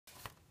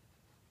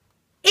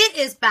It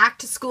is back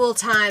to school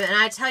time, and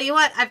I tell you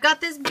what, I've got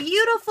this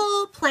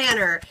beautiful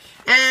planner,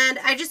 and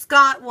I just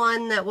got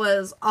one that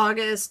was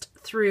August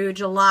through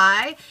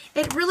July.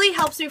 It really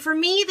helps me, for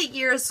me, the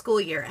year is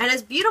school year, and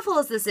as beautiful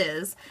as this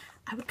is,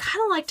 I would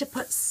kind of like to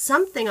put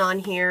something on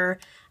here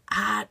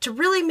to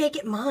really make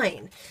it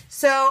mine.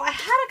 So I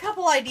had a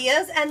couple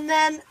ideas, and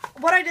then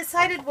what I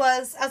decided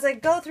was, as I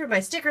go through my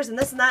stickers and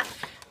this and that,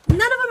 none of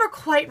them are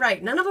quite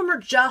right. None of them are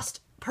just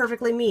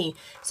perfectly me.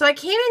 So I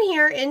came in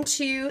here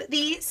into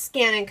the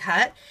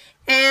ScanNCut,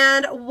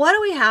 and what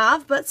do we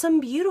have but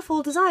some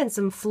beautiful designs,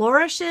 some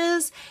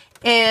flourishes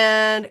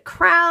and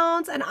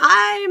crowns. And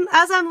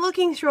as I'm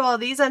looking through all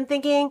these, I'm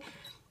thinking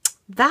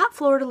that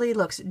fleur-de-lis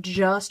looks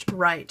just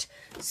right.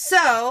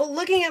 So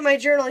looking at my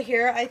journal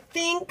here, I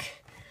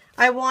think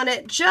I want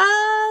it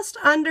just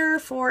under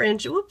 4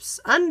 inches. Whoops,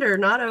 under,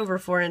 not over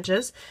 4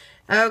 inches.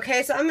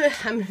 Okay, so I'm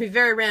gonna be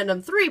very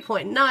random,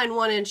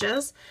 3.91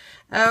 inches.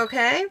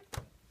 Okay.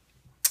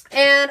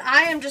 And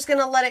I am just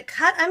going to let it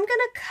cut. I'm going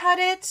to cut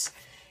it,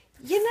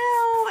 you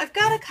know, I've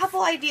got a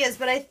couple ideas,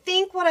 but I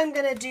think what I'm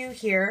going to do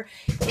here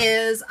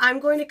is I'm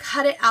going to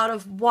cut it out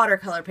of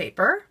watercolor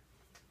paper.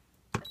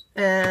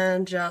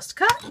 And just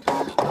cut.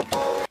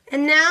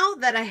 And now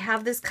that I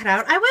have this cut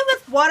out, I went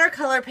with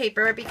watercolor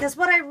paper because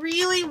what I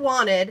really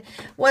wanted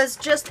was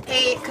just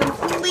a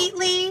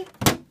completely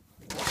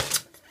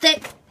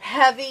thick,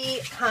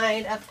 heavy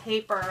kind of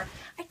paper.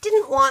 I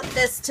didn't want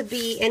this to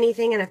be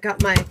anything, and I've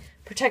got my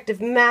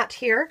protective mat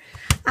here.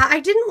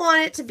 I didn't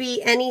want it to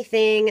be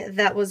anything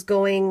that was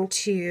going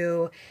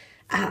to,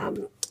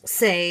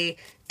 say,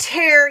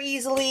 tear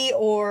easily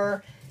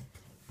or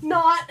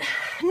not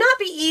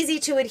be easy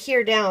to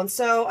adhere down.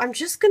 So I'm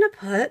just going to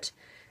put,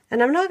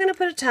 and I'm not going to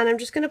put a ton, I'm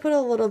just going to put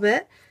a little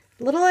bit,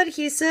 little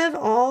adhesive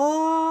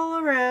all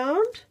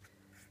around.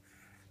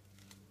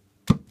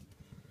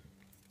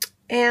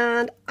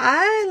 And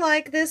I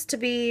like this to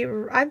be,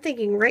 I'm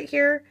thinking right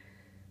here,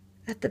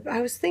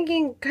 I was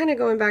thinking kind of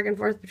going back and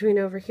forth between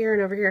over here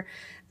and over here.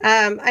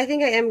 I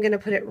think I am going to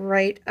put it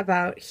right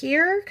about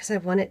here because I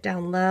want it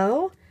down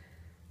low.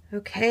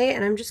 Okay,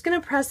 and I'm just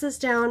going to press this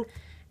down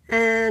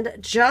and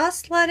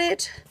just let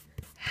it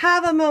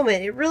have a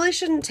moment. It really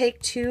shouldn't take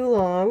too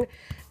long.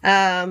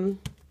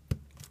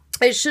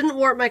 It shouldn't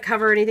warp my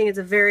cover or anything. It's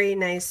a very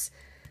nice,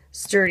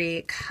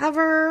 sturdy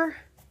cover.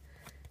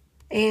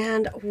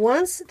 And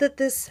once that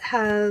this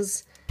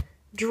has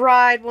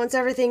dried, once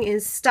everything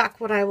is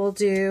stuck, what I will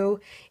do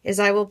is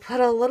I will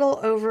put a little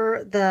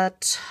over the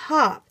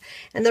top.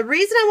 And the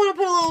reason I want to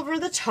put a little over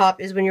the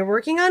top is when you're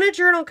working on a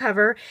journal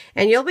cover,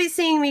 and you'll be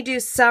seeing me do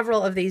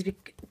several of these,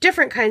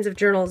 different kinds of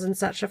journals and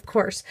such, of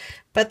course.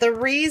 But the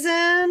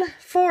reason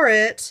for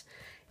it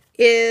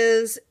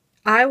is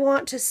I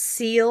want to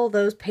seal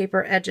those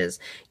paper edges.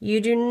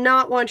 You do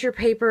not want your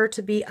paper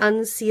to be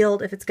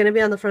unsealed if it's going to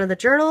be on the front of the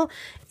journal.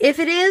 If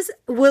it is,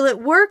 will it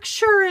work?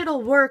 Sure,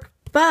 it'll work.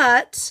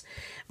 But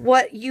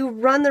what you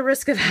run the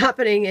risk of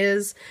happening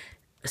is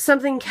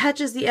something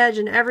catches the edge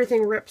and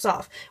everything rips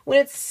off. When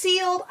it's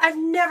sealed, I've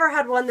never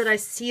had one that I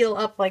seal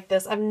up like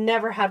this. I've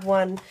never had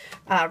one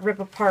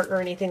rip apart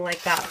or anything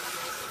like that.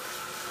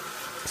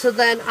 So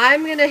then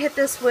I'm going to hit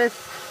this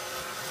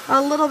with a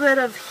little bit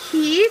of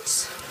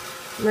heat.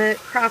 The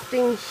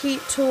crafting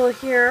heat tool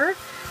here.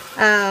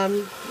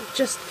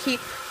 Just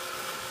keep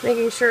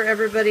making sure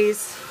everybody's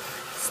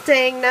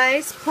staying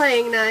nice,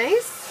 playing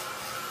nice.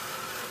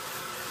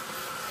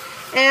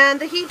 And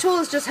the heat tool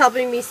is just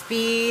helping me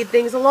speed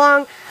things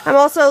along. I'm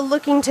also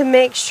looking to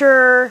make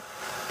sure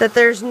that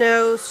there's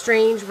no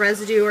strange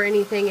residue or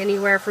anything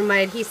anywhere from my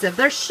adhesive.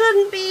 There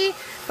shouldn't be,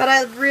 but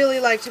I'd really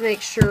like to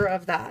make sure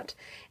of that.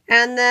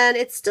 And then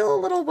it's still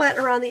a little wet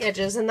around the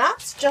edges, and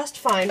that's just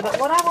fine. But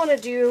what I want to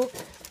do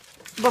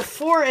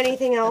before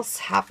anything else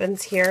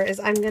happens here is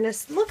I'm going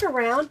to look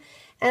around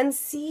and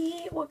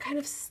see what kind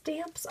of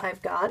stamps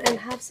I've got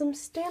and have some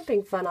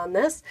stamping fun on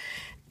this.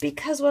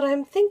 Because what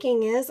I'm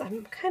thinking is,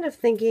 I'm kind of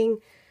thinking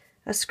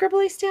a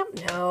scribbly stamp.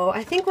 No,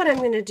 I think what I'm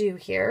going to do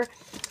here,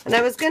 and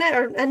I was going to,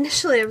 or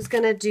initially I was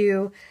going to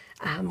do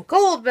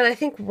gold, but I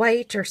think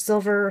white or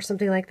silver or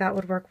something like that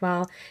would work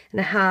well.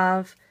 And I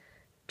have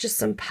just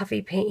some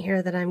puffy paint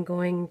here that I'm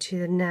going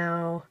to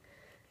now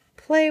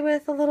play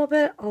with a little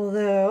bit,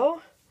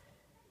 although,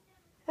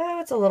 oh,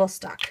 it's a little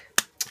stuck.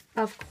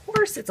 Of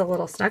course it's a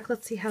little stuck.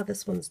 Let's see how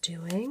this one's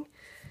doing.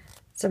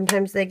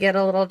 Sometimes they get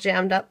a little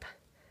jammed up.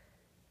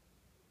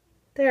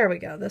 There we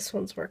go. This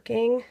one's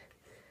working.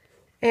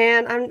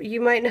 And you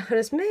might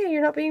notice, man,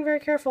 you're not being very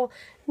careful.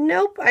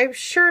 Nope, I'm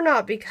sure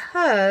not,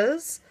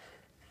 because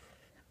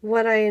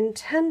what I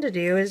intend to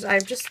do is I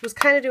just was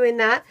kind of doing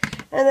that.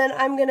 And then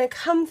I'm going to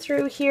come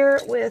through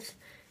here with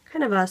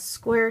kind of a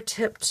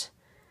square-tipped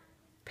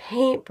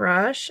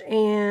paintbrush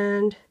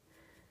and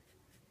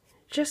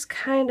just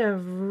kind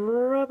of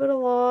rub it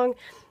along.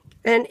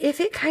 And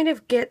if it kind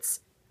of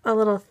gets a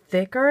little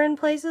thicker in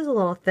places, a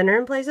little thinner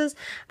in places,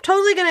 I'm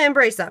totally going to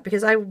embrace that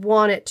because I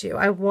want it to.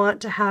 I want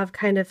to have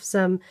kind of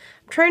some,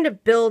 I'm trying to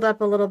build up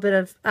a little bit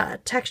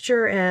of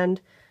texture and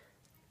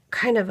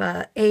kind of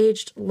a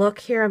aged look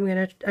here.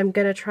 I'm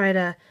gonna try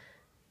to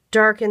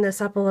darken this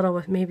up a little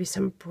with maybe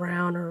some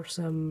brown or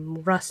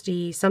some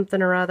rusty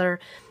something or other.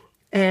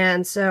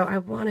 And so I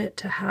want it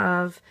to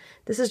have,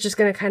 this is just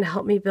going to kind of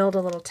help me build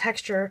a little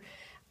texture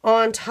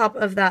on top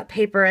of that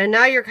paper. And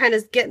now you're kind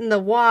of getting the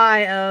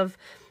why of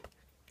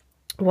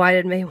why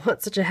did May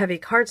want such a heavy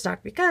cardstock,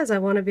 because I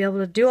want to be able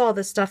to do all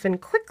this stuff in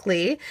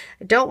quickly.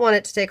 I don't want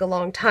it to take a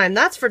long time.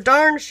 That's for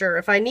darn sure.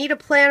 If I need a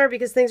planner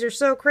because things are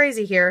so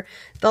crazy here,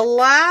 the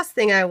last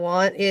thing I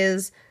want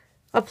is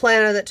a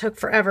planner that took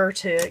forever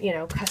to, you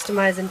know,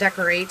 customize and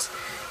decorate.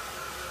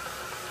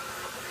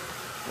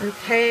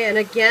 Okay, and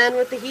again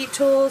with the heat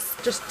tools,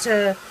 just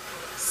to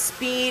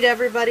speed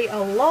everybody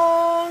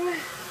along.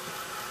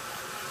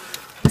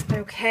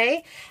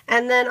 Okay,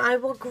 and then I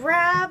will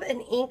grab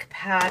an ink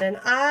pad, and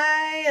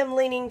I am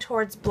leaning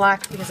towards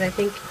black because I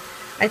think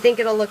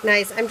it'll look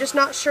nice. I'm just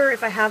not sure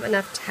if I have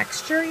enough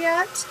texture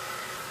yet,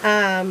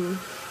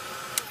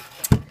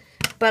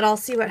 but I'll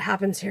see what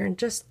happens here. And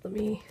just let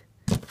me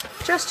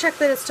just check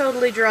that it's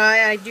totally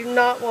dry. I do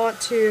not want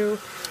to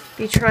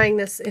be trying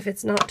this if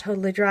it's not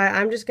totally dry.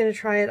 I'm just going to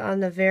try it on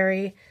the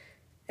very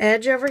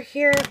edge over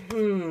here.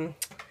 I'm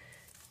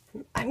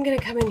going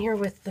to come in here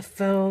with the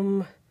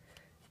foam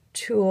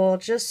tool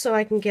just so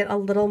I can get a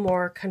little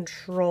more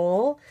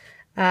control.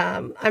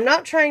 I'm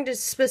not trying to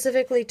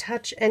specifically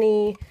touch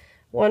any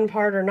one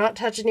part or not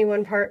touch any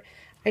one part.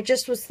 I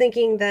just was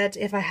thinking that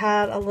if I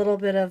had a little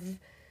bit of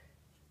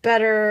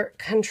better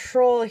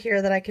control here,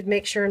 that I could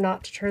make sure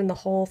not to turn the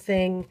whole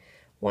thing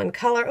one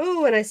color.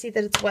 Ooh, and I see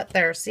that it's wet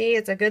there. See,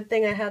 it's a good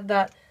thing I had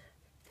that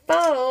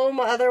foam,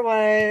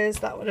 otherwise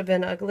that would have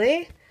been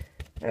ugly.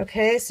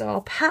 Okay, so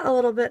I'll pat a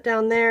little bit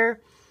down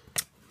there.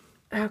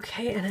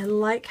 Okay, and I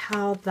like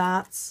how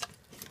that's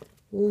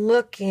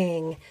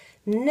looking.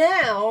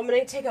 Now I'm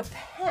going to take a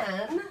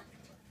pen,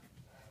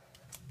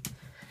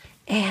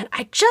 and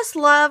I just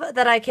love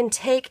that I can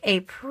take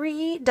a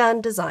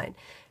pre-done design,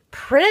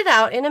 print it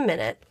out in a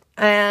minute,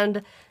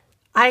 and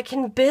I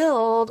can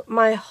build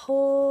my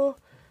whole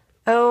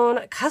own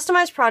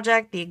customized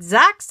project the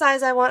exact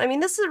size I want. I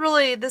mean, this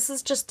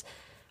is just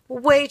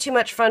way too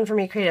much fun for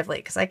me creatively,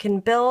 because I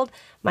can build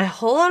my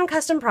whole own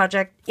custom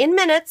project in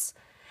minutes.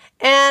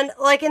 And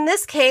like in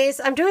this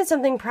case, I'm doing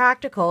something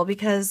practical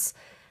because,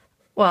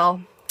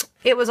 well,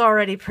 it was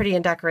already pretty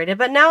and decorated,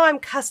 but now I'm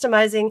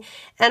customizing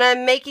and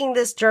I'm making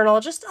this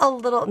journal just a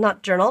little,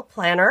 not journal,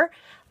 planner,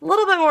 a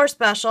little bit more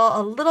special,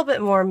 a little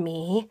bit more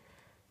me.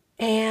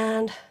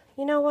 And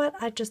you know what?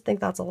 I just think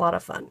that's a lot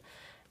of fun.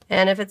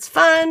 And if it's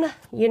fun,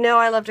 you know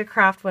I love to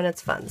craft when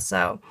it's fun.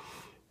 So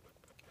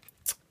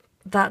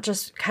that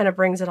just kind of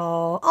brings it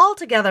all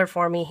together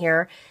for me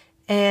here.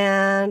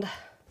 And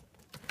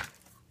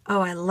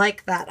oh, I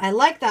like that. I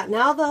like that.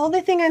 Now the only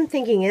thing I'm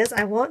thinking is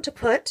I want to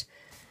put,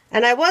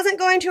 and I wasn't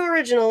going to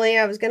originally,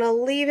 I was going to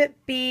leave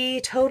it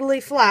be totally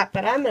flat,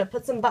 but I'm going to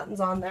put some buttons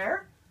on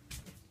there.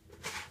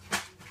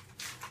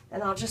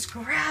 And I'll just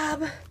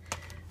grab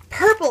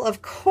purple,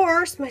 of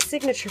course, my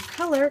signature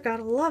color.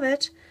 Gotta love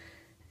it.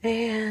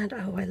 And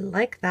oh, I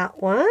like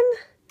that one.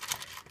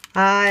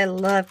 I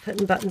love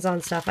putting buttons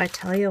on stuff. I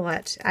tell you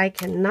what, I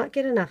cannot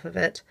get enough of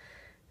it.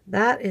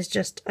 That is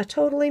just a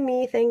totally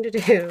me thing to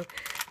do.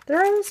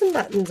 Throw some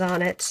buttons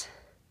on it.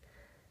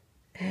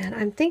 And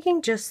I'm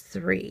thinking just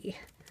 3.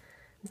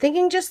 I'm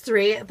thinking just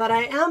 3, but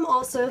I am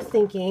also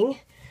thinking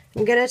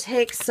I'm going to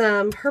take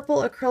some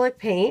purple acrylic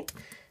paint,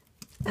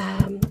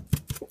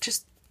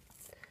 just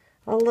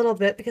a little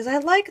bit, because I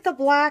like the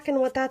black and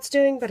what that's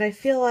doing, but I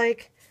feel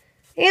like,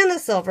 and the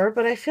silver,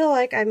 but I feel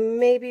like I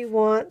maybe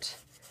want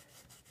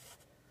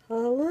a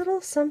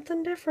little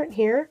something different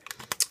here.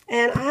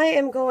 And I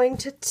am going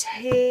to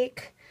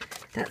take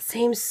that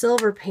same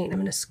silver paint. I'm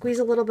going to squeeze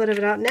a little bit of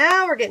it out.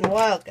 Now we're getting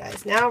wild,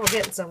 guys. Now we're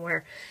getting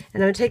somewhere.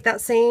 And I'm going to take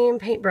that same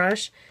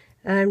paintbrush,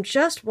 and I'm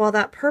just, while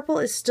that purple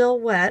is still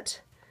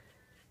wet,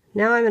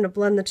 now I'm going to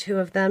blend the two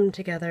of them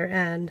together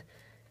and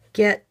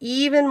get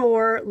even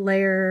more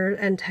layer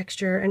and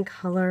texture and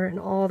color and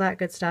all that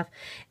good stuff.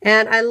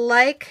 And I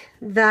like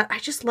that. I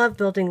just love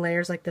building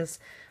layers like this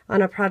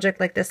on a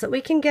project like this, that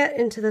we can get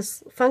into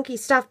this funky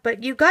stuff,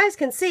 but you guys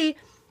can see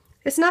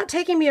it's not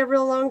taking me a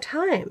real long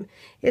time.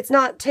 It's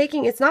not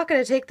going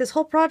to take, this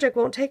whole project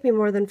won't take me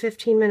more than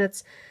 15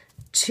 minutes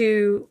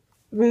to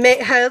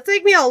make. It'll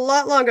take me a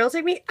lot longer. It'll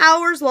take me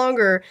hours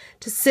longer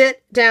to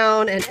sit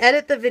down and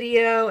edit the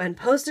video and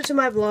post it to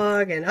my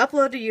blog and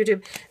upload to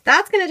YouTube.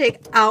 That's going to take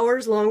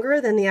hours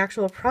longer than the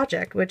actual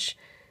project, which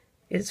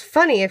is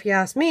funny if you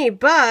ask me,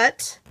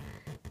 but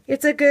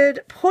it's a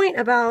good point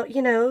about,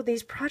 you know,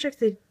 these projects,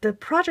 the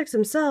projects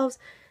themselves,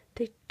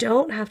 they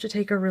don't have to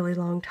take a really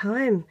long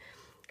time.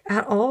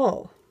 At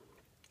all.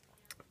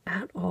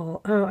 At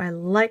all. Oh, I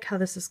like how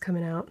this is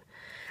coming out.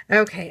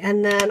 Okay,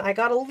 and then I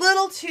got a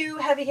little too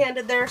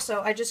heavy-handed there,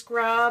 so I just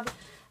grab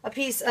a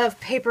piece of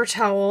paper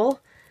towel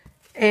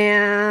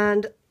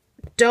and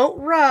don't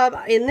rub.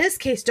 In this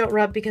case, don't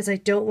rub because I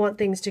don't want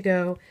things to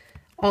go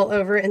all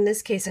over. In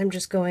this case, I'm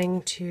just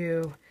going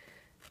to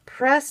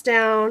press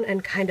down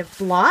and kind of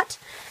blot.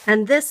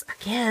 And this,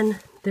 again,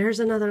 there's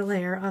another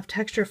layer of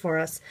texture for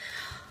us.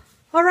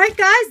 All right,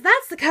 guys,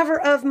 that's the cover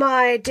of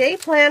my day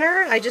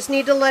planner. I just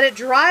need to let it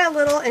dry a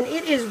little, and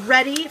it is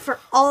ready for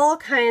all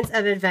kinds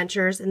of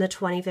adventures in the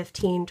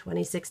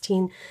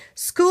 2015-2016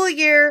 school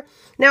year.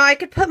 Now, I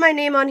could put my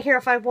name on here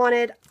if I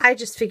wanted. I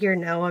just figured,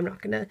 no,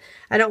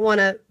 I don't want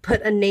to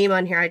put a name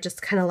on here. I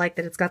just kind of like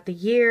that it's got the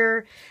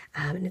year,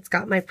 and it's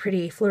got my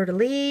pretty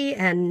fleur-de-lis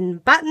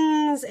and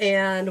buttons,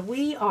 and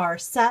we are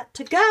set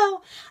to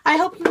go. I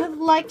hope you have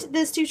liked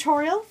this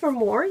tutorial. For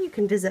more, you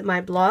can visit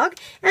my blog,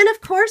 and of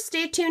course,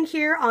 stay tuned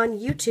here on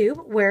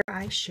YouTube where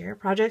I share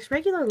projects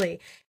regularly.